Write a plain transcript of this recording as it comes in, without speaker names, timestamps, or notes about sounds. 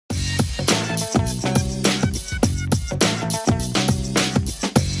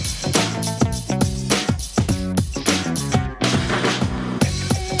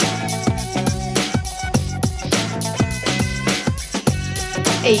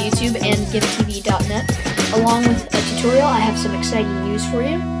Hey YouTube and GimpTV.net. Along with a tutorial, I have some exciting news for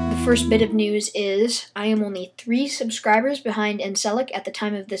you. The first bit of news is I am only 3 subscribers behind Encelic at the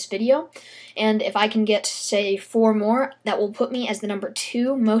time of this video, and if I can get, say, 4 more, that will put me as the number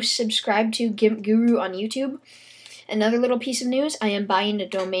 2 most subscribed to Gimp Guru on YouTube. Another little piece of news, I am buying a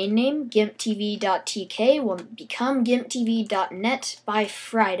domain name. GimpTV.tk will become GimpTV.net by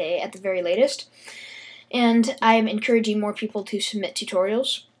Friday at the very latest. And I am encouraging more people to submit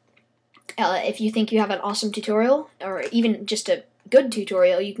tutorials. If you think you have an awesome tutorial, or even just a good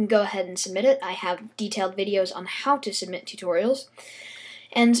tutorial, you can go ahead and submit it. I have detailed videos on how to submit tutorials.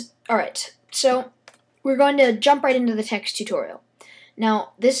 And, alright, so we're going to jump right into the text tutorial.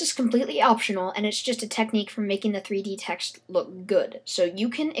 Now, this is completely optional, and it's just a technique for making the 3D text look good. So you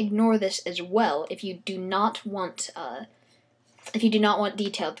can ignore this as well if you do not want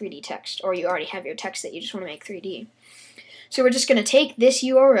detailed 3D text, or you already have your text that you just want to make 3D. So we're just going to take this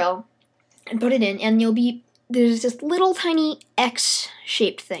URL and put it in, and there's this little tiny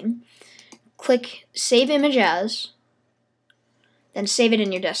X-shaped thing. Click Save Image As, then save it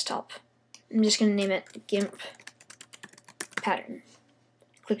in your desktop. I'm just going to name it Gimp Pattern.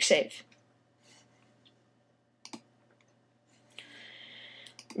 Click Save.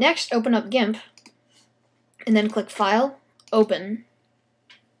 Next, open up Gimp, and then click File, Open,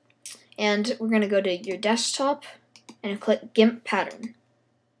 and we're going to go to your desktop and click Gimp Pattern.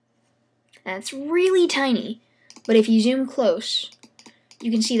 Now it's really tiny, but if you zoom close,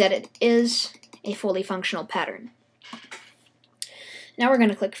 you can see that it is a fully functional pattern. Now we're going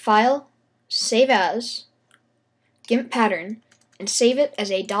to click File, Save As, Gimp Pattern, and save it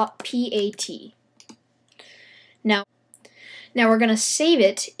as a .pat. Now we're going to save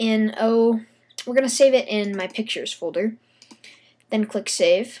it in my Pictures folder. Then click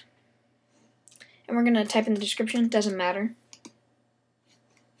Save, and we're going to type in the description, doesn't matter.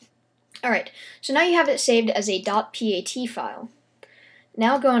 Alright, so now you have it saved as a .pat file.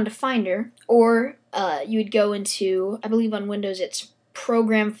 Now go into Finder, or you would go into, I believe on Windows it's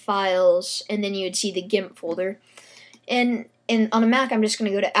Program Files, and then you would see the GIMP folder. And on a Mac, I'm just going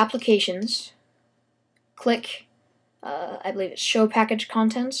to go to Applications, click, I believe it's Show Package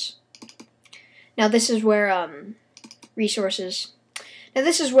Contents. Now this is where Resources. Now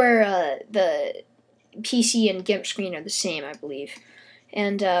this is where the PC and GIMP screen are the same, I believe.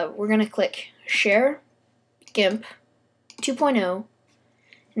 And we're going to click Share, GIMP, 2.0,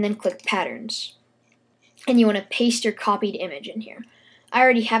 and then click Patterns. And you want to paste your copied image in here. I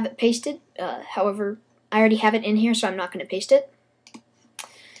already have it pasted, however, I already have it in here, so I'm not going to paste it.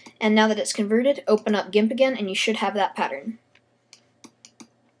 And now that it's converted, open up GIMP again, and you should have that pattern.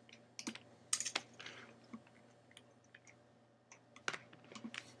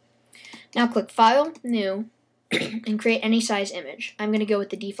 Now click File, New, and create any size image. I'm going to go with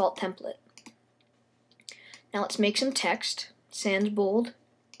the default template. Now let's make some text, sans bold.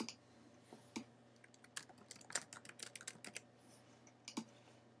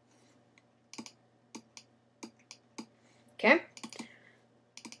 Okay.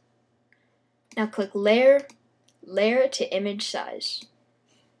 Now click Layer, Layer to Image Size.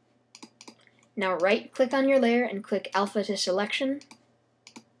 Now right click on your layer and click Alpha to Selection.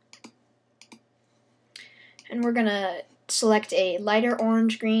 And we're going to select a lighter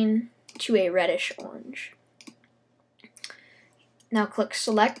orange-green to a reddish-orange. Now click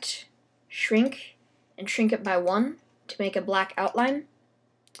Select, Shrink, and shrink it by 1 to make a black outline.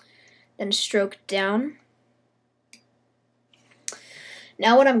 Then stroke down.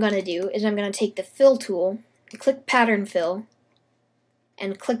 Now what I'm going to do is I'm going to take the Fill tool, click Pattern Fill,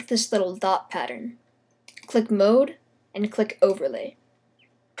 and click this little dot pattern. Click Mode, and click Overlay.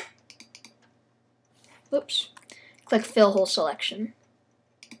 Oops. Click Fill Whole Selection.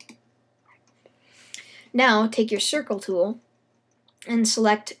 Now take your Circle tool and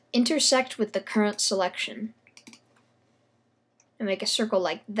select Intersect with the current selection. And make a circle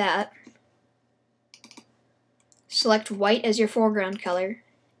like that. Select white as your foreground color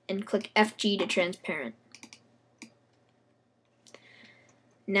and click FG to transparent.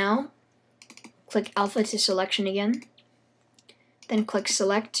 Now click Alpha to Selection again. Then click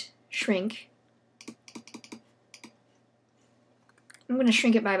Select, Shrink. I'm going to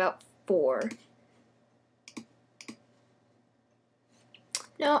shrink it by about 4.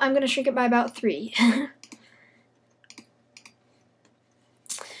 No, I'm going to shrink it by about 3.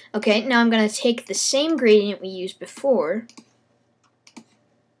 Okay, now I'm going to take the same gradient we used before,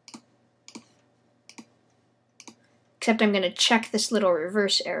 except I'm going to check this little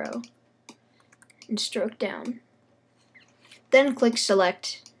reverse arrow and stroke down. Then click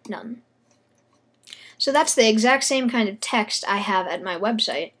Select, None. So that's the exact same kind of text I have at my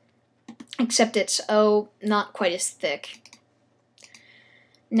website, except it's, not quite as thick.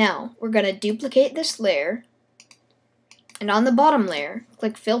 Now, we're going to duplicate this layer, and on the bottom layer,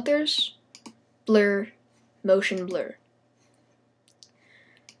 click Filters, Blur, Motion Blur.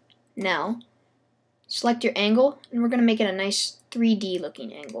 Now, select your angle, and we're going to make it a nice 3D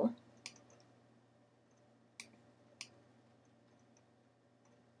looking angle.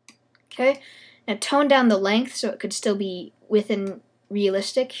 Okay, now tone down the length so it could still be within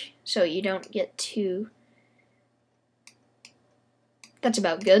realistic, so you don't get too... That's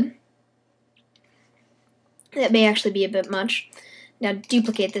about good. That may actually be a bit much. Now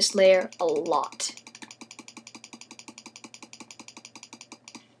duplicate this layer a lot.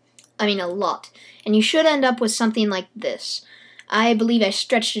 I mean a lot. And you should end up with something like this. I believe I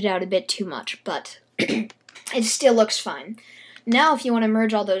stretched it out a bit too much, but it still looks fine. Now if you want to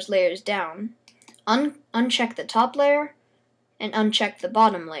merge all those layers down, uncheck the top layer and uncheck the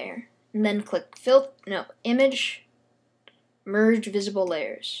bottom layer. And then click Image, Merge Visible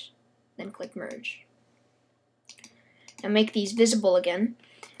Layers. Then click Merge. Now make these visible again,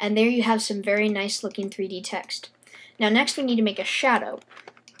 and there you have some very nice looking 3D text. Now next we need to make a shadow,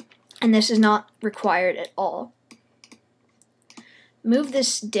 and this is not required at all. Move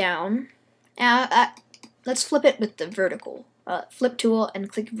this down. Let's flip it with the vertical. Flip tool and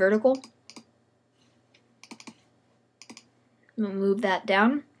click vertical. We'll move that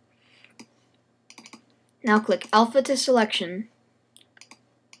down. Now click alpha to selection,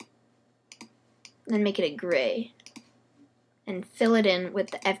 then make it a gray, and fill it in with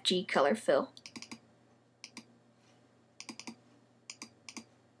the FG color fill.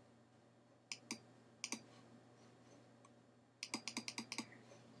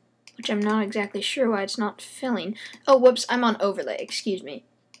 Which I'm not exactly sure why it's not filling. Oh, whoops, I'm on overlay, excuse me.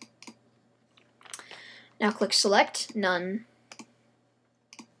 Now click select, none.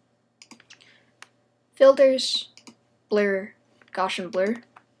 Filters, blur, Gaussian blur.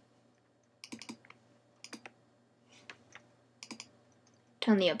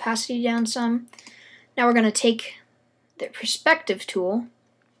 Turn the opacity down some. Now we're going to take the perspective tool,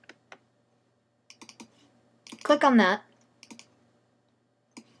 click on that,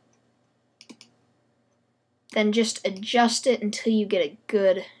 then just adjust it until you get a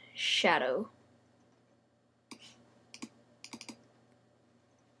good shadow.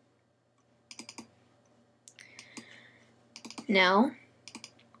 Now,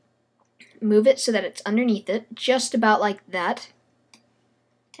 move it so that it's underneath it, just about like that,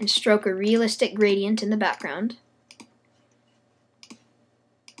 and stroke a realistic gradient in the background.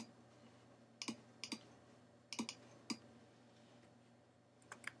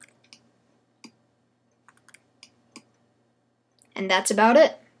 And that's about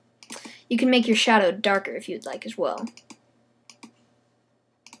it. You can make your shadow darker if you'd like as well.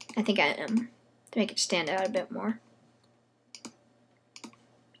 I think I am, to make it stand out a bit more.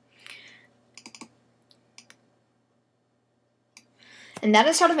 And that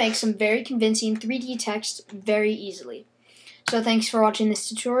is how to make some very convincing 3D text very easily. So thanks for watching this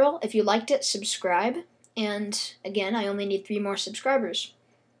tutorial. If you liked it, subscribe. And again, I only need 3 more subscribers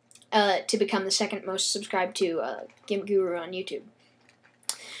to become the second most subscribed to Gimp Guru on YouTube.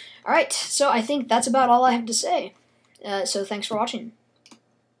 Alright, so I think that's about all I have to say. So thanks for watching.